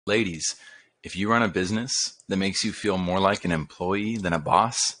Ladies, if you run a business that makes you feel more like an employee than a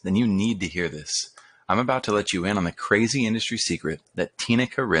boss, then you need to hear this. I'm about to let you in on the crazy industry secret that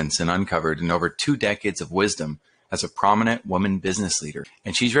Tineke Rensen uncovered in over 2 decades of wisdom as a prominent woman business leader,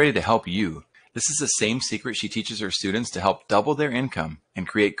 and she's ready to help you. This is the same secret she teaches her students to help double their income and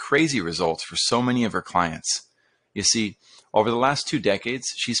create crazy results for so many of her clients. You see, over the last 2 decades,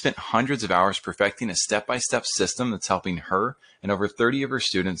 she spent hundreds of hours perfecting a step-by-step system that's helping her and over 30 of her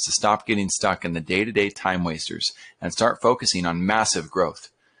students to stop getting stuck in the day-to-day time wasters and start focusing on massive growth.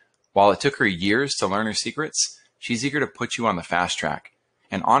 While it took her years to learn her secrets, she's eager to put you on the fast track.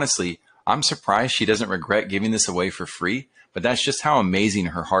 And honestly, I'm surprised she doesn't regret giving this away for free, but that's just how amazing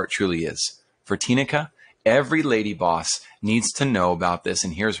her heart truly is. For Tineke, every lady boss needs to know about this,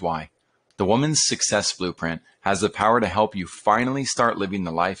 and here's why. The Woman's Success Blueprint has the power to help you finally start living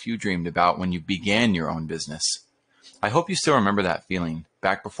the life you dreamed about when you began your own business. I hope you still remember that feeling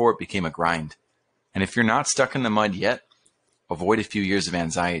back before it became a grind. And if you're not stuck in the mud yet, avoid a few years of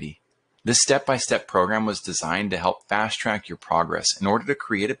anxiety. This step-by-step program was designed to help fast-track your progress in order to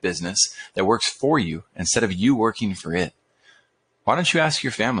create a business that works for you instead of you working for it. Why don't you ask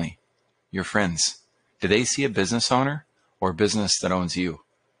your family, your friends, do they see a business owner or a business that owns you?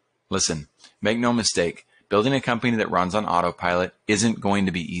 Listen, make no mistake, building a company that runs on autopilot isn't going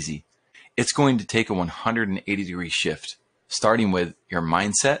to be easy. It's going to take a 180-degree shift, starting with your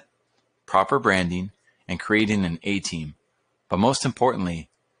mindset, proper branding, and creating an A-team. But most importantly,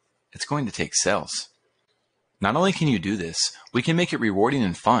 it's going to take sales. Not only can you do this, we can make it rewarding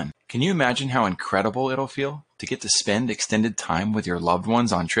and fun. Can you imagine how incredible it'll feel to get to spend extended time with your loved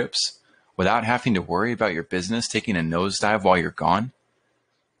ones on trips without having to worry about your business taking a nosedive while you're gone?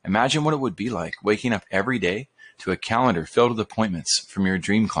 Imagine what it would be like waking up every day to a calendar filled with appointments from your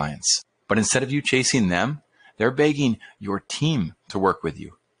dream clients. But instead of you chasing them, they're begging your team to work with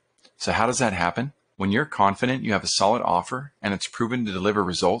you. So how does that happen? When you're confident you have a solid offer and it's proven to deliver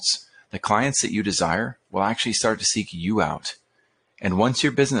results, the clients that you desire will actually start to seek you out. And once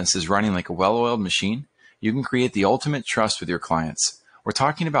your business is running like a well-oiled machine, you can create the ultimate trust with your clients. We're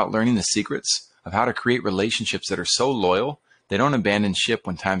talking about learning the secrets of how to create relationships that are so loyal they don't abandon ship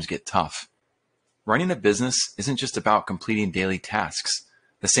when times get tough. Running a business isn't just about completing daily tasks.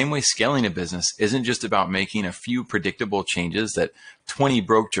 The same way scaling a business isn't just about making a few predictable changes that 20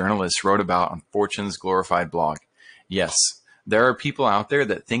 broke journalists wrote about on Fortune's glorified blog. Yes, there are people out there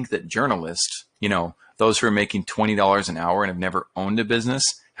that think that journalists, those who are making $20 an hour and have never owned a business,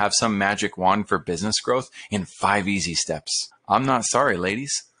 have some magic wand for business growth in 5 easy steps. I'm not sorry,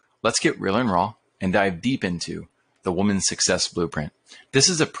 ladies. Let's get real and raw and dive deep into the Woman's Success Blueprint. This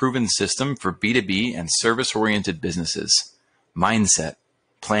is a proven system for B2B and service-oriented businesses. Mindset,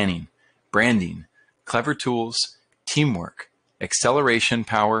 planning, branding, clever tools, teamwork, acceleration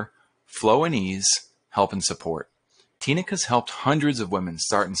power, flow and ease, help and support. Tineke's helped hundreds of women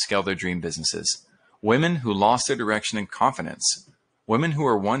start and scale their dream businesses. Women who lost their direction and confidence. Women who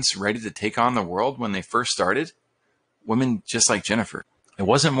were once ready to take on the world when they first started. Women just like Jennifer. It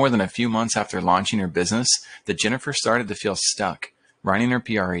wasn't more than a few months after launching her business that Jennifer started to feel stuck running her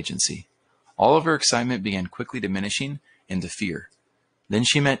PR agency. All of her excitement began quickly diminishing into fear. Then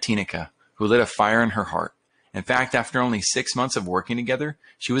she met Tineke, who lit a fire in her heart. In fact, after only 6 months of working together,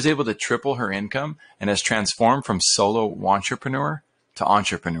 she was able to triple her income and has transformed from solo entrepreneur to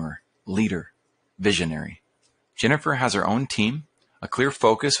entrepreneur, leader, visionary. Jennifer has her own team, a clear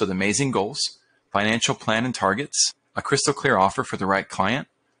focus with amazing goals, financial plan and targets, a crystal clear offer for the right client,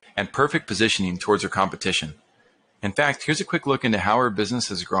 and perfect positioning towards her competition. In fact, here's a quick look into how her business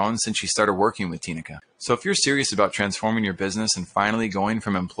has grown since she started working with Tineke. So if you're serious about transforming your business and finally going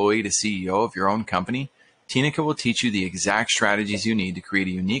from employee to CEO of your own company, Tineke will teach you the exact strategies you need to create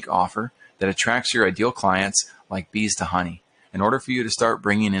a unique offer that attracts your ideal clients like bees to honey in order for you to start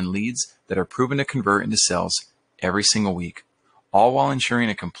bringing in leads that are proven to convert into sales every single week, all while ensuring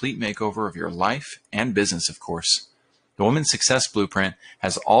a complete makeover of your life and business, of course. The Woman's Success Blueprint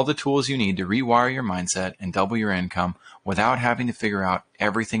has all the tools you need to rewire your mindset and double your income without having to figure out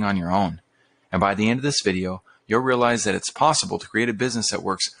everything on your own. And by the end of this video, you'll realize that it's possible to create a business that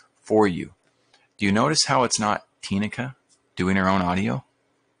works for you. Do you notice how it's not Tineke doing her own audio?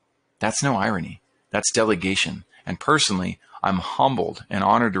 That's no irony. That's delegation. And personally, I'm humbled and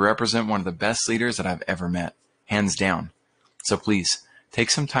honored to represent one of the best leaders that I've ever met, hands down. So please, take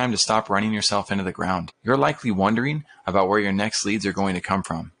some time to stop running yourself into the ground. You're likely wondering about where your next leads are going to come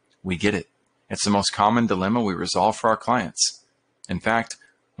from. We get it. It's the most common dilemma we resolve for our clients. In fact,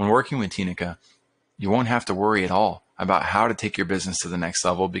 when working with Tineke, you won't have to worry at all about how to take your business to the next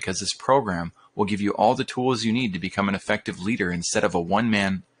level because this program will give you all the tools you need to become an effective leader instead of a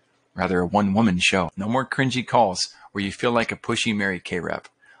one-man rather a one-woman show. No more cringy calls where you feel like a pushy Mary Kay rep.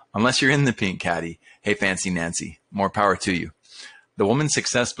 Unless you're in the pink caddy, hey Fancy Nancy, more power to you. The Woman's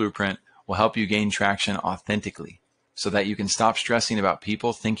Success Blueprint will help you gain traction authentically so that you can stop stressing about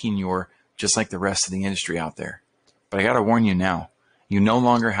people thinking you're just like the rest of the industry out there. But I gotta warn you now, you no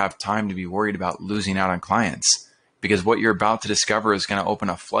longer have time to be worried about losing out on clients, because what you're about to discover is going to open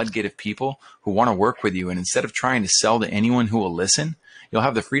a floodgate of people who want to work with you. And instead of trying to sell to anyone who will listen, you'll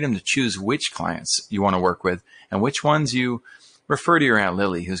have the freedom to choose which clients you want to work with and which ones you refer to your Aunt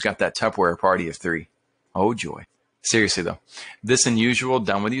Lily, who's got that Tupperware party of 3. Oh, joy. Seriously, though, this unusual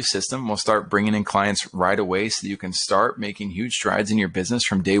done with you system will start bringing in clients right away so that you can start making huge strides in your business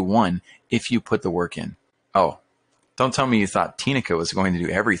from day one if you put the work in. Oh, don't tell me you thought Tineke was going to do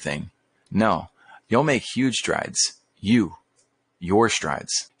everything. No, you'll make huge strides. Your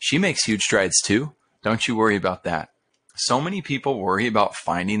strides. She makes huge strides too. Don't you worry about that. So many people worry about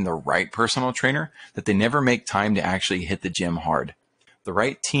finding the right personal trainer that they never make time to actually hit the gym hard. The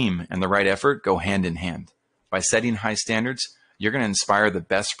right team and the right effort go hand in hand. By setting high standards, you're going to inspire the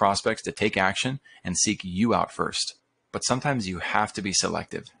best prospects to take action and seek you out first. But sometimes you have to be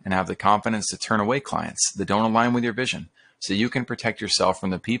selective and have the confidence to turn away clients that don't align with your vision so you can protect yourself from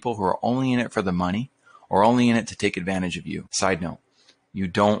the people who are only in it for the money or only in it to take advantage of you. Side note, you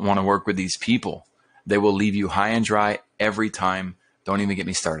don't want to work with these people. They will leave you high and dry every time. Don't even get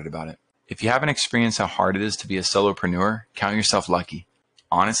me started about it. If you haven't experienced how hard it is to be a solopreneur, count yourself lucky.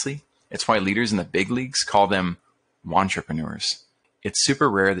 Honestly, it's why leaders in the big leagues call them entrepreneurs. It's super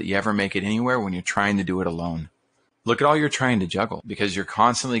rare that you ever make it anywhere when you're trying to do it alone. Look at all you're trying to juggle because you're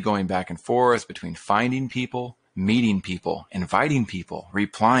constantly going back and forth between finding people, meeting people, inviting people,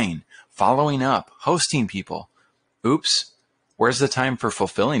 replying, following up, hosting people. Oops, where's the time for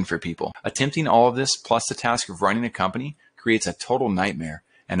fulfilling for people? Attempting all of this plus the task of running a company creates a total nightmare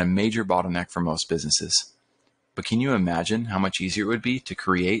and a major bottleneck for most businesses. But can you imagine how much easier it would be to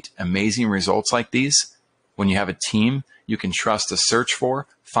create amazing results like these when you have a team you can trust to search for,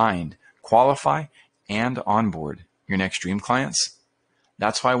 find, qualify, and onboard your next dream clients?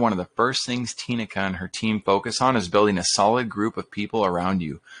 That's why one of the first things Tineke and her team focus on is building a solid group of people around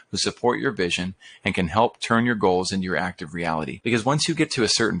you who support your vision and can help turn your goals into your active reality. Because once you get to a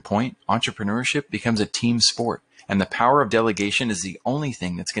certain point, entrepreneurship becomes a team sport, and the power of delegation is the only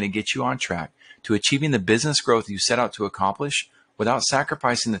thing that's going to get you on track to achieving the business growth you set out to accomplish without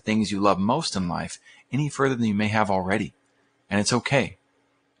sacrificing the things you love most in life any further than you may have already. And it's okay.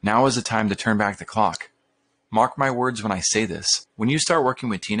 Now is the time to turn back the clock. Mark my words when I say this. When you start working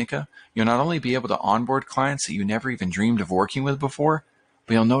with Tineke, you'll not only be able to onboard clients that you never even dreamed of working with before,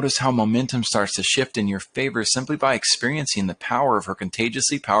 but you'll notice how momentum starts to shift in your favor simply by experiencing the power of her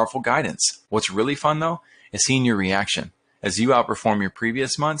contagiously powerful guidance. What's really fun, though, is seeing your reaction as you outperform your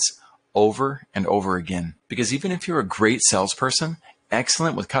previous months over and over again. Because even if you're a great salesperson,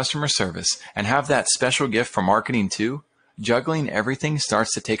 excellent with customer service, and have that special gift for marketing too, juggling everything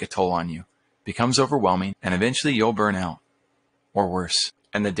starts to take a toll on you, becomes overwhelming, and eventually you'll burn out. Or worse.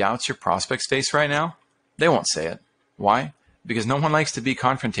 And the doubts your prospects face right now, they won't say it. Why? Because no one likes to be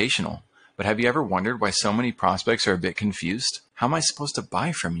confrontational. But have you ever wondered why so many prospects are a bit confused? How am I supposed to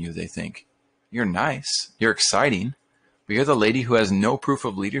buy from you, they think? You're nice. You're exciting. But you're the lady who has no proof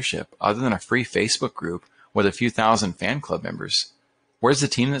of leadership other than a free Facebook group with a few thousand fan club members. Where's the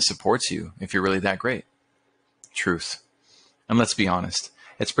team that supports you if you're really that great? Truth. And let's be honest.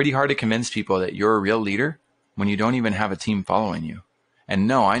 It's pretty hard to convince people that you're a real leader when you don't even have a team following you. And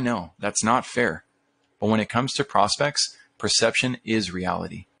no, I know, that's not fair. But when it comes to prospects, perception is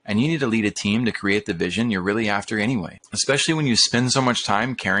reality. And you need to lead a team to create the vision you're really after anyway. Especially when you spend so much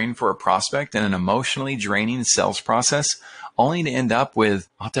time caring for a prospect in an emotionally draining sales process, only to end up with,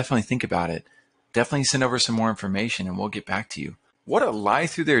 I'll definitely think about it. Definitely send over some more information and we'll get back to you. What a lie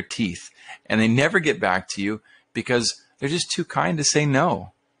through their teeth. And they never get back to you because they're just too kind to say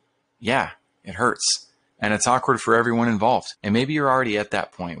no. Yeah, it hurts. And it's awkward for everyone involved. And maybe you're already at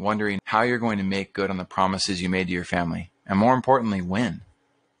that point, wondering how you're going to make good on the promises you made to your family. And more importantly, when?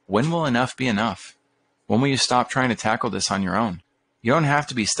 When will enough be enough? When will you stop trying to tackle this on your own? You don't have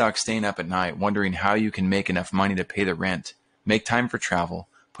to be stuck staying up at night wondering how you can make enough money to pay the rent, make time for travel,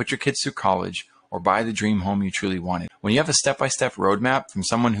 put your kids through college, or buy the dream home you truly wanted. When you have a step-by-step roadmap from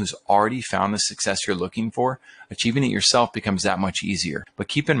someone who's already found the success you're looking for, achieving it yourself becomes that much easier. But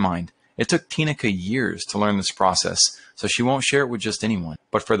keep in mind, it took Tineke years to learn this process, so she won't share it with just anyone.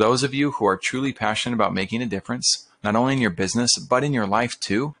 But for those of you who are truly passionate about making a difference, not only in your business, but in your life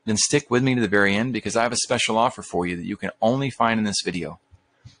too, then stick with me to the very end because I have a special offer for you that you can only find in this video.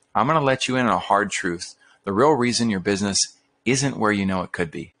 I'm going to let you in on a hard truth, the real reason your business isn't where you know it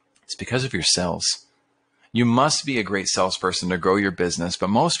could be. It's because of your sales. You must be a great salesperson to grow your business, but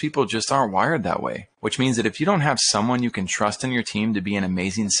most people just aren't wired that way, which means that if you don't have someone you can trust in your team to be an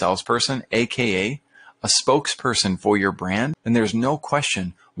amazing salesperson, aka a spokesperson for your brand, then there's no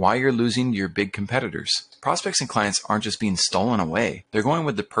question why you're losing to your big competitors. Prospects and clients aren't just being stolen away. They're going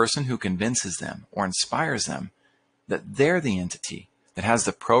with the person who convinces them or inspires them that they're the entity that has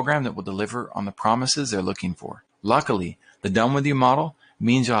the program that will deliver on the promises they're looking for. Luckily, the Done With You model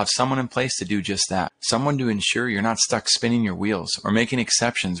means you'll have someone in place to do just that. Someone to ensure you're not stuck spinning your wheels or making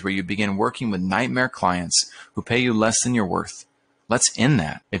exceptions where you begin working with nightmare clients who pay you less than you're worth. Let's end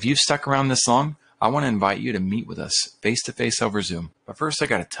that. If you've stuck around this long, I want to invite you to meet with us face-to-face over Zoom. But first, I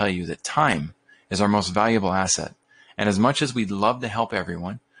got to tell you that time is our most valuable asset. And as much as we'd love to help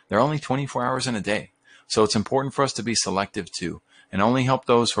everyone, there are only 24 hours in a day. So it's important for us to be selective too, and only help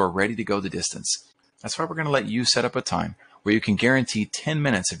those who are ready to go the distance. That's why we're going to let you set up a time where you can guarantee 10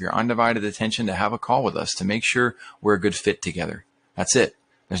 minutes of your undivided attention to have a call with us to make sure we're a good fit together. That's it.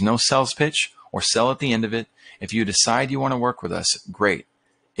 There's no sales pitch or sell at the end of it. If you decide you want to work with us, great.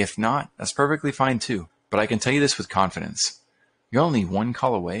 If not, that's perfectly fine too. But I can tell you this with confidence. You're only one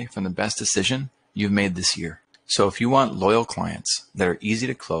call away from the best decision you've made this year. So if you want loyal clients that are easy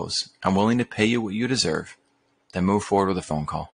to close and willing to pay you what you deserve, then move forward with a phone call.